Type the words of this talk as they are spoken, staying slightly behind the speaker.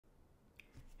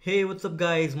Hey, what's up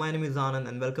guys? My name is Anand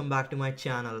and welcome back to my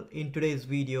channel. In today's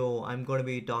video, I'm going to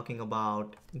be talking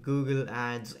about Google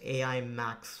Ads AI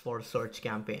Max for search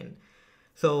campaign.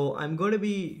 So I'm going to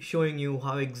be showing you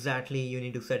how exactly you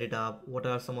need to set it up, what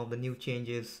are some of the new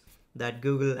changes that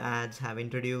Google Ads have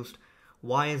introduced,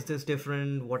 why is this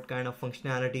different, what kind of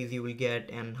functionalities you will get,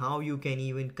 and how you can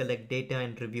even collect data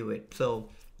and review it. So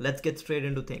let's get straight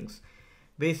into things.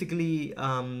 Basically,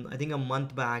 I think a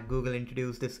month back, Google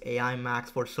introduced this AI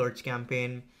Max for search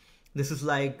campaign. This is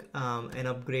like an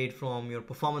upgrade from your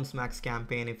Performance Max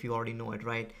campaign if you already know it,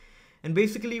 right? And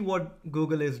basically what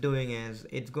Google is doing is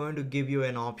it's going to give you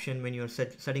an option when you're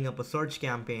setting up a search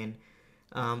campaign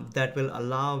that will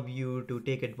allow you to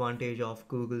take advantage of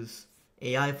Google's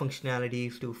AI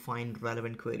functionalities to find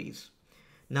relevant queries.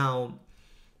 Now,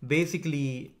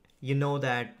 basically, you know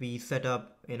that we set up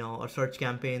a search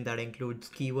campaign that includes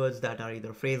keywords that are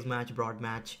either phrase match, broad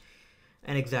match,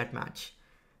 and exact match.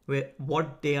 Where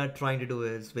what they are trying to do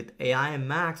is with AI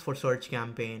Max for search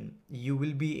campaign, you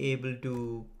will be able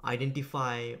to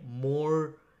identify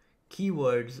more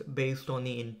keywords based on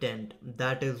the intent.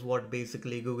 That is what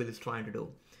basically Google is trying to do.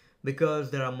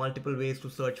 Because there are multiple ways to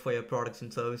search for your products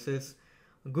and services,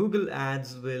 Google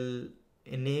Ads will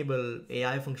enable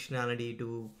AI functionality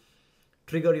to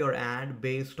trigger your ad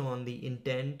based on the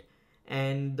intent,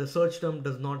 and the search term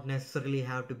does not necessarily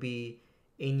have to be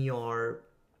in your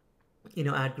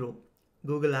ad group.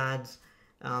 Google Ads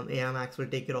AI Max will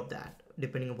take care of that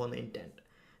depending upon the intent.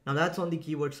 Now that's on the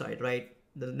keyword side, right?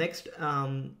 The next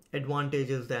advantage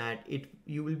is that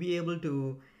you will be able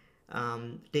to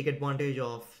take advantage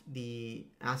of the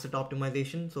asset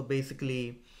optimization. So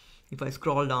basically, if I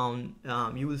scroll down,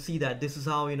 you will see that this is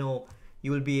how you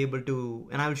will be able to,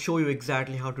 and I will show you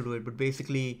exactly how to do it. But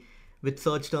basically, with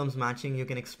search terms matching, you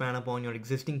can expand upon your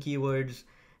existing keywords,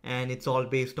 and it's all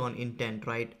based on intent,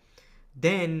 right?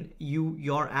 Then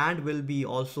your ad will be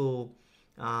also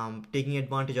taking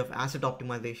advantage of asset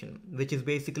optimization, which is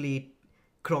basically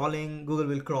crawling. Google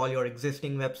will crawl your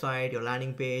existing website, your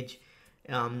landing page,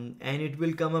 and it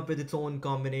will come up with its own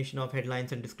combination of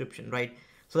headlines and description, right?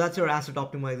 So that's your asset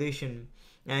optimization,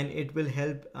 and it will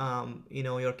help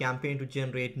your campaign to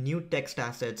generate new text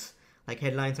assets like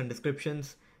headlines and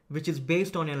descriptions, which is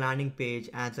based on your landing page,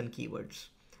 ads, and keywords.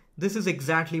 This is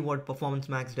exactly what Performance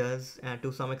Max does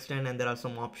to some extent, and there are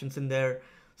some options in there.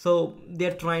 So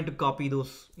they're trying to copy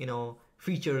those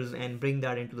features and bring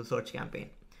that into the search campaign,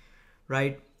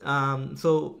 right?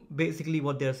 So basically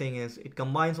what they're saying is it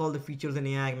combines all the features in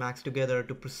AI Max together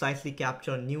to precisely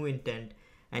capture new intent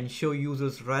and show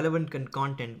users relevant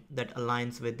content that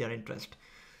aligns with their interest.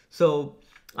 So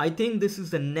I think this is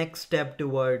the next step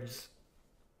towards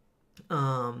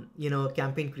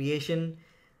campaign creation.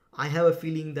 I have a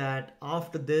feeling that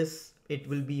after this it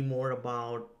will be more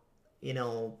about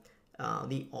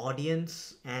the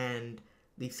audience and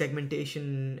the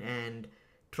segmentation and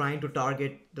trying to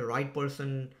target the right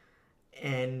person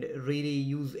and really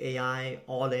use AI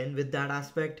all in with that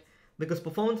aspect, because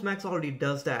Performance Max already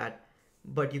does that,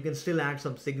 but you can still add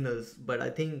some signals. But I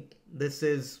think this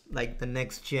is like the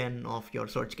next gen of your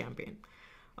search campaign.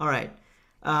 All right.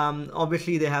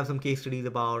 Obviously, they have some case studies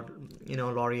about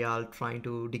L'Oreal trying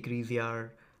to decrease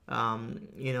their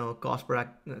cost per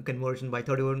conversion by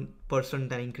 31%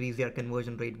 and increase their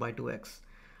conversion rate by 2x.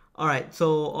 All right,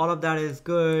 so all of that is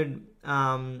good.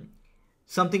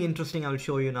 Something interesting I'll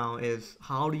show you now is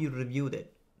how do you review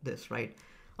this, right?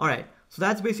 All right, so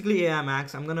that's basically AI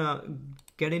Max. I'm gonna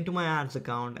get into my ads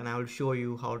account and I will show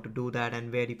you how to do that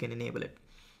and where you can enable it.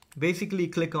 Basically,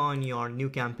 click on your new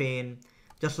campaign,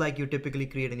 just like you typically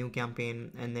create a new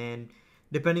campaign, and then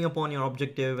depending upon your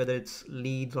objective, whether it's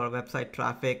leads or website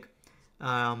traffic,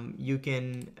 you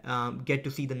can get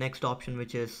to see the next option,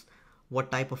 which is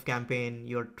what type of campaign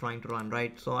you're trying to run,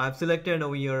 right? So I've selected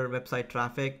over your website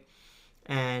traffic,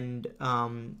 and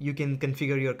you can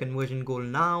configure your conversion goal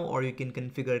now or you can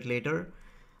configure it later.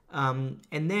 And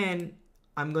then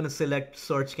I'm going to select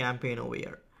search campaign over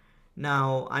here.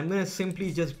 Now I'm going to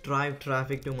simply just drive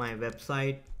traffic to my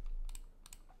website.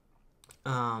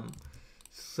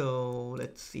 So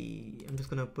let's see, I'm just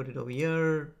going to put it over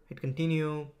here, hit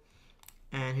continue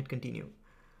and hit continue.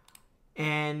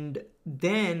 And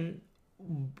then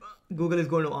Google is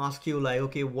going to ask you like,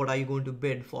 okay, what are you going to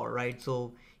bid for, right?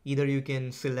 So either you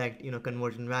can select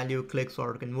conversion value, clicks,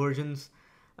 or conversions.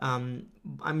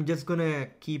 I'm just gonna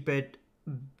keep it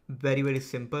very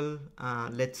simple.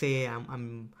 Let's say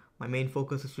my main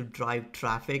focus is to drive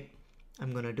traffic.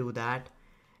 I'm gonna do that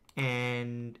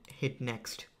and hit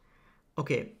next.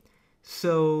 Okay,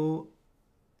 so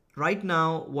right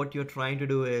now what you're trying to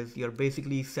do is you're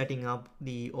basically setting up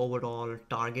the overall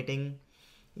targeting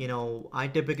I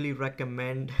typically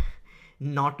recommend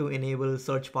not to enable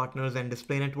search partners and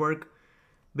display network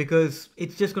because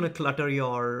it's just going to clutter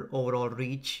your overall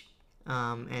reach,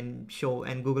 and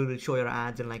Google will show your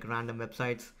ads in like random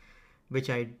websites, which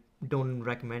I don't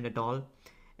recommend at all.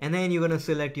 And then you're going to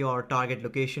select your target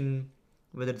location,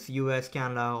 whether it's US,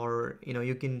 Canada, or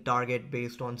you can target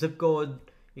based on zip code,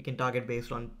 you can target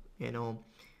based on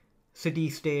city,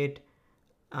 state,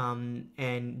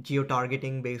 and geo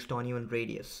targeting based on even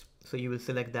radius. So you will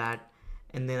select that,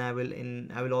 and then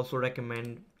I will also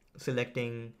recommend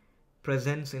selecting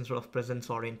presence instead of presence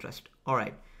or interest. All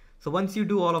right. So once you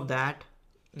do all of that,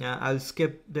 I'll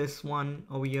skip this one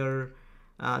over here.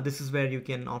 This is where you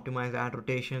can optimize ad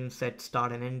rotation, set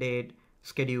start and end date,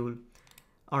 schedule.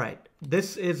 All right.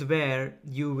 This is where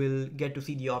you will get to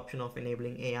see the option of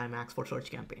enabling AI Max for search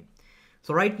campaign.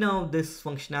 So right now this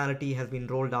functionality has been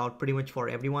rolled out pretty much for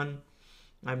everyone.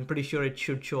 I'm pretty sure it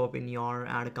should show up in your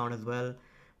ad account as well.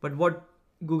 But what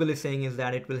Google is saying is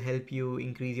that it will help you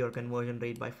increase your conversion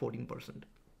rate by 14%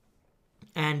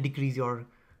 and decrease your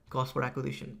cost per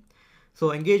acquisition.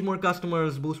 So engage more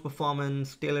customers, boost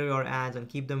performance, tailor your ads and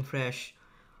keep them fresh.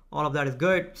 All of that is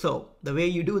good. So the way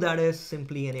you do that is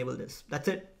simply enable this. That's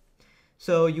it.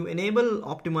 So you enable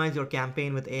optimize your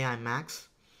campaign with AI Max,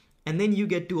 and then you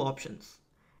get two options.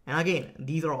 And again,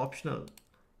 these are optional.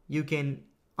 You can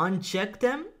uncheck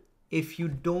them if you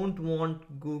don't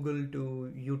want Google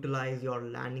to utilize your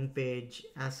landing page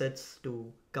assets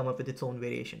to come up with its own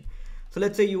variation. So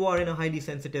let's say you are in a highly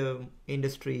sensitive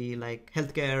industry like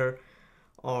healthcare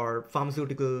or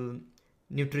pharmaceutical,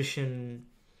 nutrition,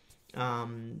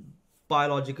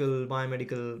 biological,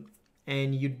 biomedical,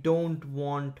 and you don't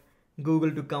want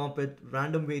Google to come up with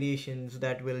random variations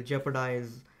that will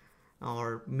jeopardize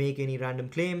or make any random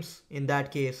claims. In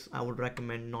that case, I would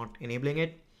recommend not enabling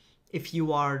it. If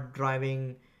you are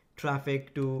driving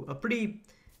traffic to a pretty,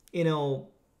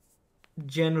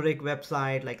 generic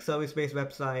website, like service-based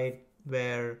website,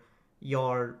 where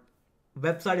your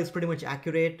website is pretty much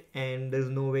accurate and there's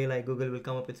no way like Google will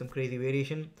come up with some crazy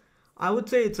variation, I would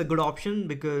say it's a good option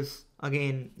because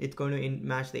again, it's going to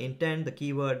match the intent, the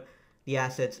keyword, the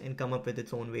assets, and come up with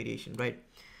its own variation, right?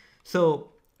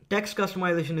 So text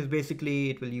customization is basically,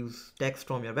 it will use text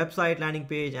from your website, landing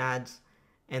page, ads,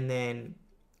 and then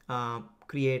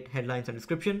create headlines and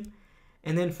description.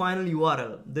 And then final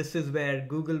URL. This is where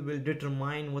Google will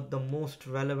determine what the most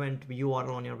relevant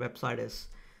URL on your website is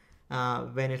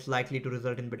when it's likely to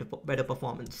result in better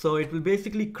performance. So it will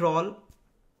basically crawl,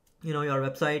 your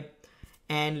website.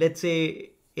 And let's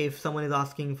say if someone is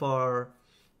asking for,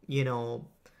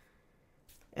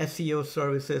 SEO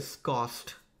services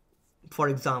cost, for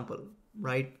example,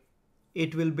 right?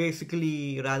 It will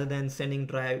basically, rather than sending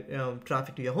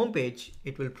traffic to your homepage,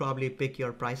 it will probably pick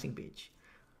your pricing page.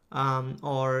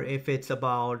 Or if it's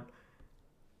about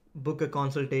book a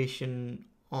consultation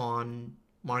on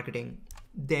marketing,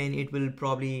 then it will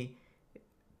probably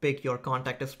pick your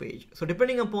contact us page. So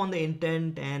depending upon the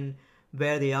intent and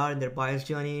where they are in their buyer's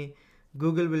journey,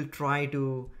 Google will try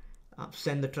to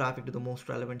send the traffic to the most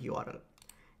relevant URL,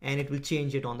 and it will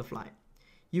change it on the fly.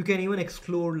 You can even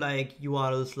exclude like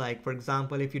URLs, like for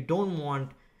example, if you don't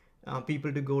want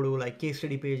people to go to like case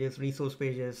study pages, resource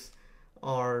pages,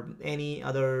 or any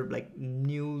other like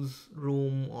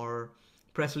newsroom or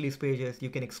press release pages, you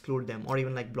can exclude them, or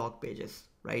even like blog pages,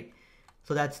 right?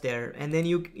 So that's there. And then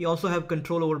you also have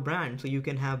control over brand. So you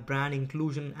can have brand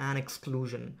inclusion and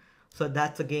exclusion. So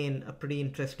that's again a pretty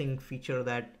interesting feature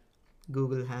that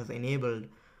Google has enabled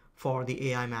for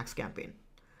the AI Max campaign.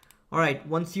 All right,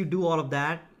 once you do all of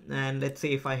that, and let's say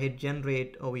if I hit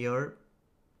generate over here,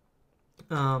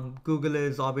 Google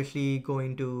is obviously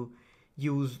going to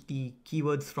use the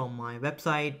keywords from my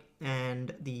website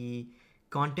and the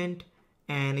content,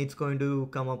 and it's going to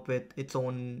come up with its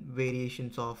own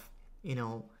variations of,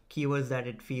 keywords that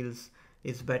it feels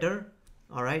is better.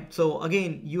 All right, so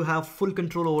again, you have full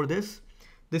control over this.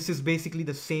 This is basically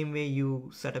the same way you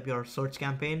set up your search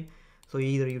campaign. So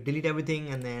either you delete everything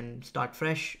and then start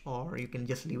fresh, or you can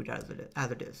just leave it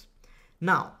as it is.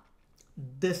 Now,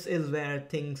 this is where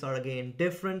things are again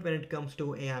different when it comes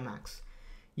to AI Max.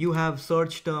 You have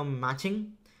search term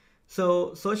matching.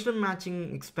 So search term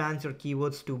matching expands your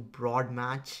keywords to broad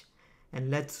match and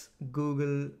lets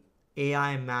Google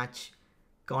AI match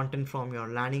content from your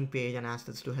landing page and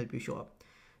assets to help you show up.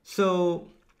 So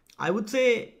I would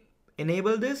say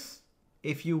enable this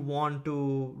if you want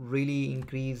to really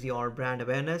increase your brand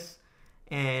awareness,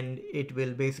 and it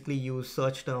will basically use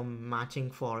search term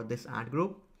matching for this ad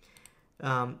group.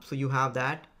 So you have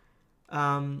that.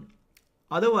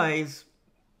 Otherwise,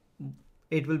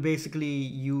 it will basically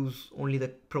use only the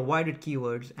provided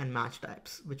keywords and match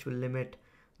types, which will limit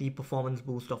the performance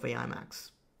boost of AI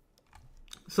Max.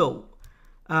 So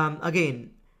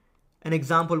again, an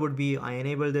example would be I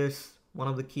enable this. One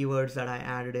of the keywords that I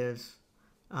added is,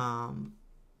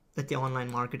 let's say, online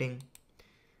marketing.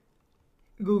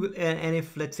 Google, and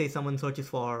if let's say someone searches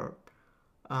for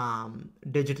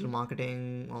digital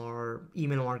marketing or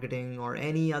email marketing or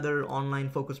any other online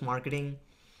focused marketing,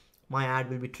 my ad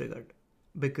will be triggered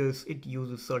because it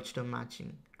uses search term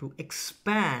matching to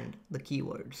expand the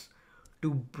keywords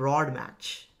to broad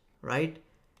match, right?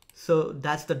 So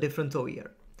that's the difference over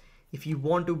here. If you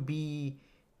want to be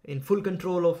in full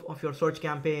control of your search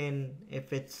campaign,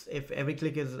 if every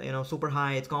click is super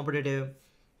high, it's competitive,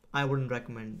 I wouldn't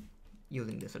recommend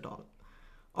using this at all.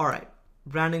 All right,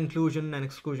 brand inclusion and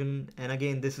exclusion, and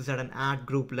again this is at an ad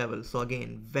group level, so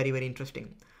again very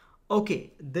interesting.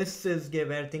 Okay, this is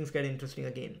where things get interesting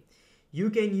again. You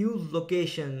can use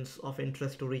locations of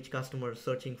interest to reach customers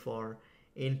searching for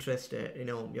interested,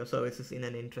 your services in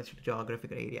an interested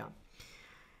geographic area.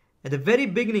 At the very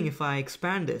beginning, if I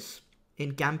expand this,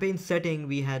 in campaign setting,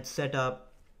 we had set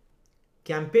up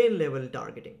campaign level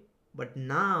targeting, but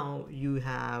now you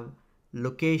have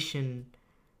location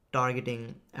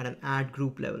targeting at an ad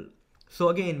group level. So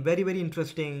again, very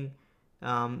interesting.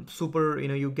 Super,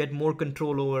 you get more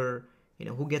control over,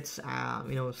 who gets,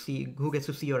 who gets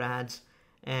to see your ads.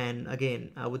 And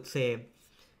again, I would say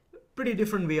pretty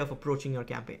different way of approaching your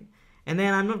campaign. And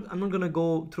then I'm not gonna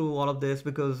go through all of this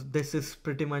because this is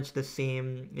pretty much the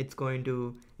same. It's going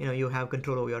to, you have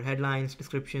control over your headlines,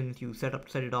 descriptions, you set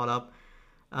it all up,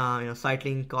 site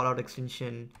link, call out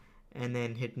extension, and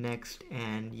then hit next,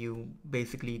 and you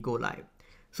basically go live.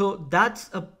 So that's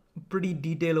a pretty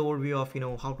detailed overview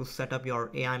of, how to set up your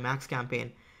AI Max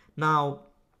campaign. Now,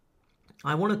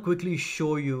 I want to quickly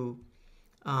show you,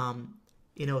 some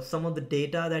of the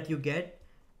data that you get,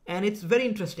 and it's very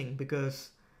interesting because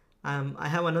I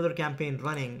have another campaign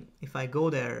running. If I go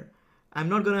there, I'm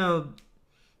not gonna,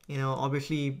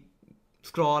 obviously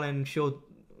scroll and show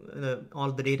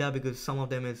all the data because some of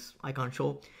them I can't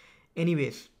show.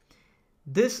 Anyways,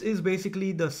 this is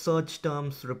basically the search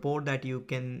terms report that you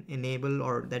can enable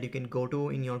or that you can go to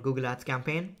in your Google Ads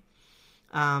campaign.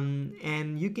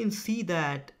 And you can see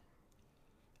that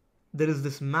there is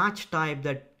this match type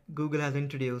that Google has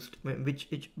introduced, which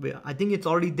I think it's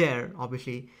already there,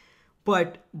 obviously.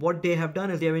 But what they have done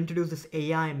is they have introduced this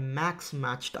AI Max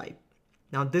match type.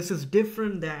 Now, this is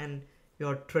different than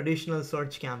your traditional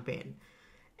search campaign.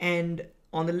 And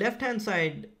on the left-hand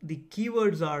side, the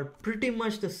keywords are pretty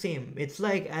much the same. It's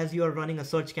like as you are running a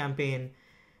search campaign,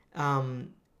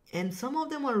 and some of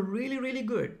them are really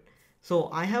good. So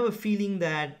I have a feeling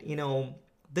that,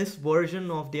 this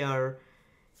version of their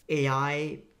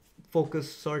AI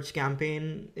focused search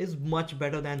campaign is much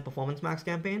better than Performance Max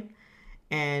campaign.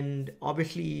 And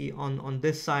obviously on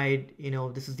this side,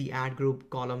 this is the ad group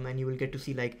column, and you will get to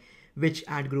see like which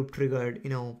ad group triggered,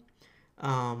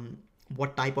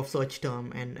 what type of search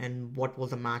term and what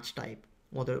was the match type,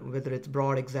 whether it's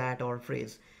broad, exact, or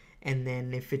phrase. And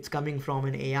then if it's coming from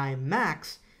an AI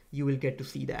Max, you will get to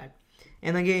see that.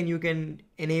 And again, you can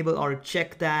enable or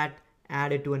check that,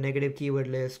 add it to a negative keyword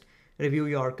list, review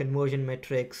your conversion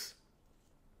metrics,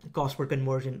 cost per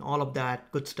conversion, all of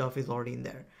that good stuff is already in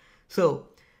there. So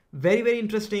very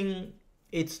interesting.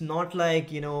 It's not like,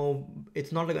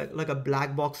 it's not like a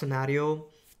black box scenario.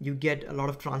 You get a lot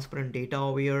of transparent data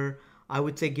over here. I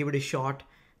would say give it a shot.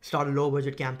 Start a low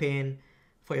budget campaign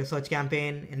for your search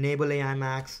campaign, enable AI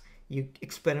Max. You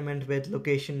experiment with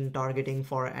location targeting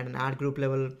at an ad group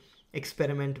level,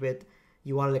 experiment with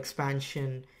URL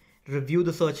expansion, review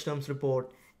the search terms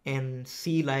report, and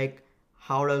see like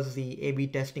how does the A/B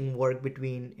testing work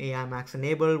between AI Max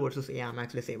enable versus AI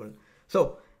Max disable.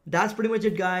 So that's pretty much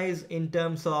it, guys, in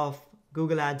terms of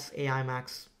Google Ads AI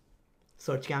Max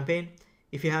search campaign.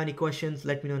 If you have any questions,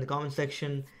 let me know in the comment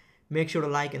section. Make sure to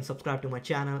like and subscribe to my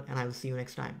channel, and I will see you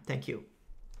next time. Thank you.